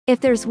If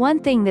there's one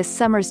thing this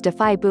summer's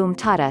DeFi boom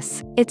taught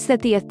us, it's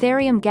that the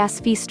Ethereum gas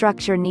fee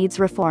structure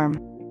needs reform.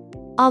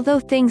 Although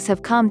things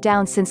have calmed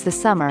down since the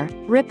summer,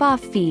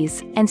 rip-off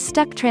fees and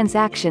stuck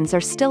transactions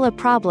are still a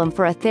problem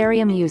for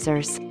Ethereum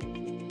users.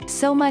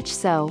 So much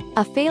so,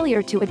 a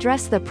failure to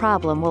address the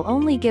problem will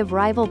only give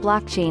rival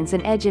blockchains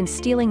an edge in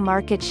stealing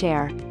market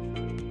share.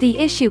 The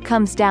issue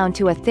comes down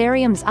to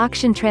Ethereum's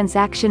auction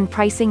transaction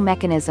pricing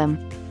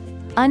mechanism.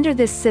 Under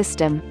this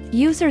system,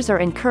 users are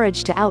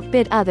encouraged to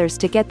outbid others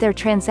to get their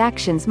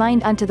transactions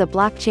mined onto the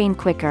blockchain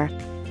quicker.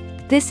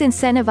 This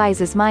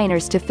incentivizes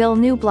miners to fill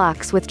new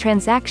blocks with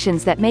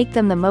transactions that make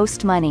them the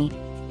most money.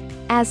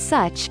 As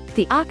such,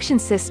 the auction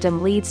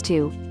system leads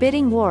to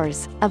bidding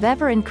wars of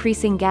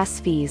ever-increasing gas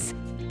fees.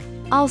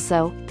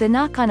 Also, the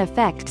knock-on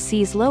effect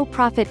sees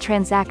low-profit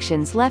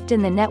transactions left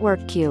in the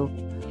network queue.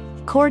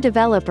 Core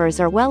developers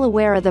are well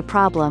aware of the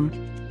problem.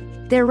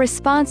 Their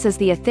response is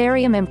the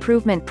Ethereum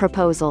Improvement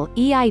Proposal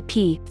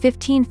 (EIP)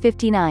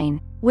 1559,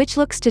 which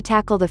looks to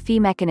tackle the fee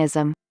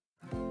mechanism.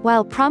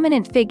 While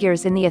prominent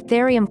figures in the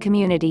Ethereum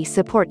community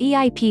support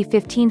EIP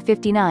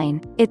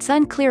 1559, it's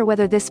unclear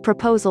whether this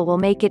proposal will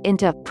make it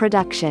into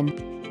production.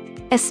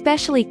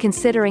 Especially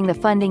considering the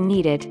funding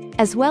needed,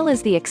 as well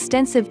as the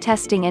extensive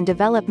testing and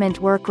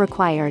development work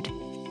required.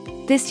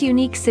 This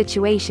unique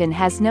situation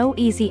has no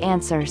easy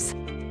answers.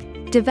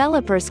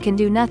 Developers can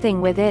do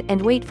nothing with it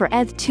and wait for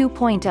ETH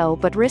 2.0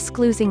 but risk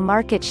losing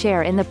market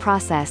share in the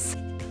process.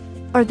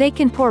 Or they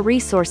can pour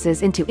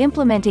resources into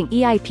implementing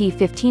EIP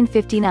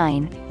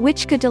 1559,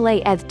 which could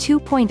delay ETH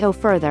 2.0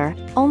 further,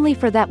 only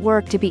for that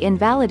work to be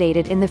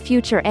invalidated in the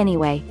future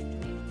anyway.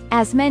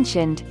 As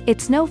mentioned,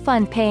 it's no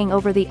fun paying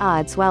over the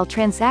odds while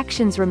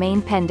transactions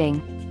remain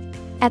pending.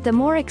 At the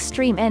more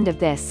extreme end of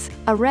this,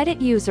 a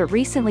Reddit user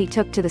recently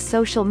took to the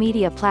social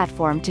media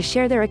platform to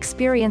share their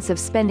experience of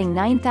spending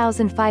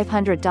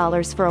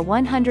 $9,500 for a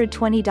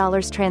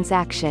 $120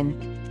 transaction.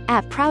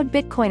 @Proud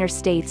Bitcoiner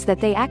states that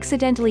they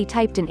accidentally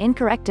typed an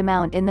incorrect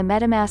amount in the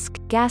MetaMask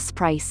gas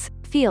price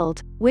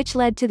field, which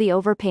led to the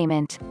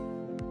overpayment.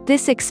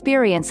 This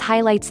experience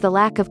highlights the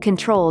lack of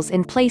controls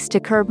in place to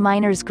curb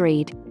miners'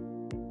 greed.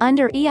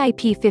 Under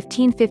EIP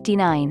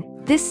 1559,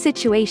 this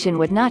situation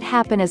would not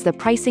happen as the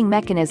pricing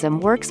mechanism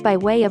works by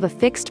way of a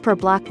fixed per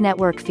block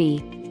network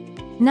fee.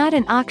 Not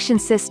an auction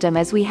system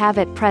as we have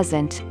at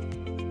present.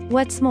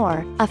 What's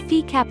more, a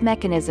fee cap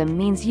mechanism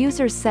means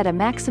users set a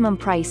maximum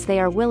price they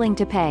are willing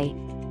to pay.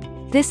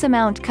 This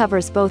amount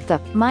covers both the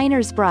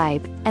miner's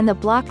bribe and the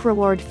block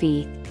reward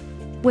fee.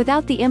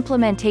 Without the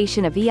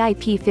implementation of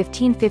EIP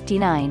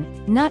 1559,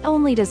 not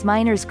only does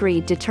miners'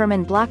 greed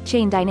determine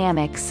blockchain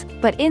dynamics,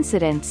 but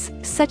incidents,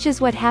 such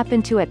as what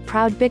happened to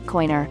 @Proud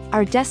Bitcoiner,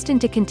 are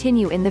destined to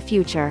continue in the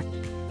future.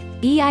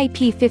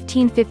 EIP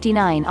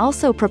 1559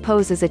 also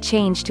proposes a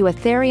change to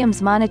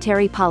Ethereum's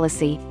monetary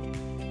policy.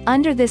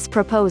 Under this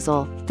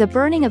proposal, the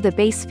burning of the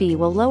base fee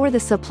will lower the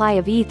supply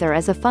of Ether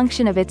as a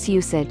function of its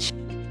usage.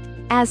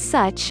 As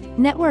such,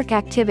 network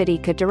activity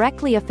could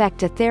directly affect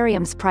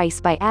Ethereum's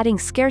price by adding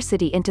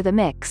scarcity into the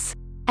mix.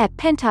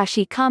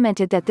 @Pentashi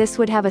commented that this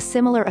would have a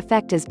similar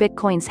effect as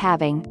Bitcoin's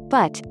having,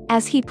 but,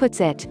 as he puts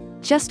it,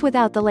 just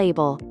without the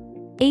label.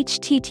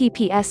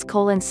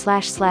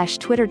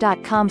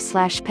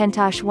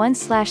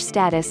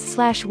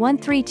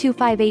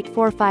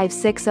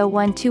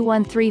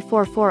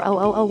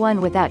 https://twitter.com/pentash1/status/1325845601213440001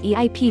 without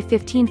EIP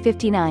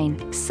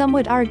 1559, some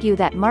would argue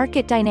that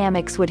market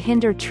dynamics would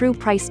hinder true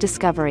price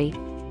discovery.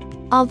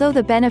 Although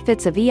the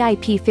benefits of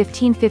EIP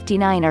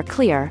 1559 are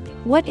clear,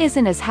 what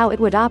isn't is how it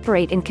would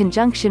operate in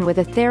conjunction with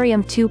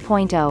Ethereum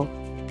 2.0.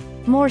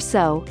 More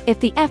so, if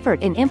the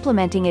effort in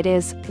implementing it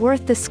is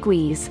worth the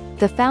squeeze.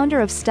 The founder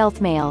of Stealth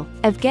Mail,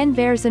 Evgen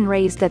Verzin,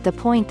 raised at the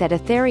point that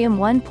Ethereum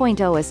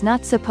 1.0 is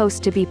not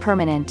supposed to be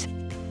permanent.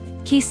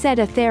 He said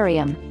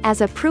Ethereum,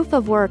 as a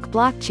proof-of-work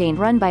blockchain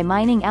run by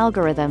mining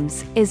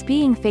algorithms, is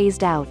being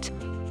phased out.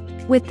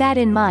 With that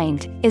in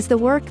mind, is the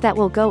work that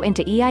will go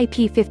into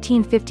EIP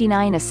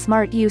 1559 a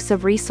smart use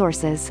of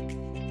resources?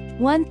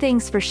 One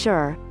thing's for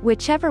sure,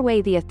 whichever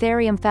way the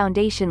Ethereum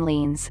Foundation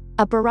leans,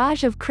 a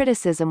barrage of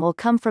criticism will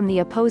come from the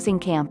opposing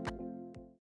camp.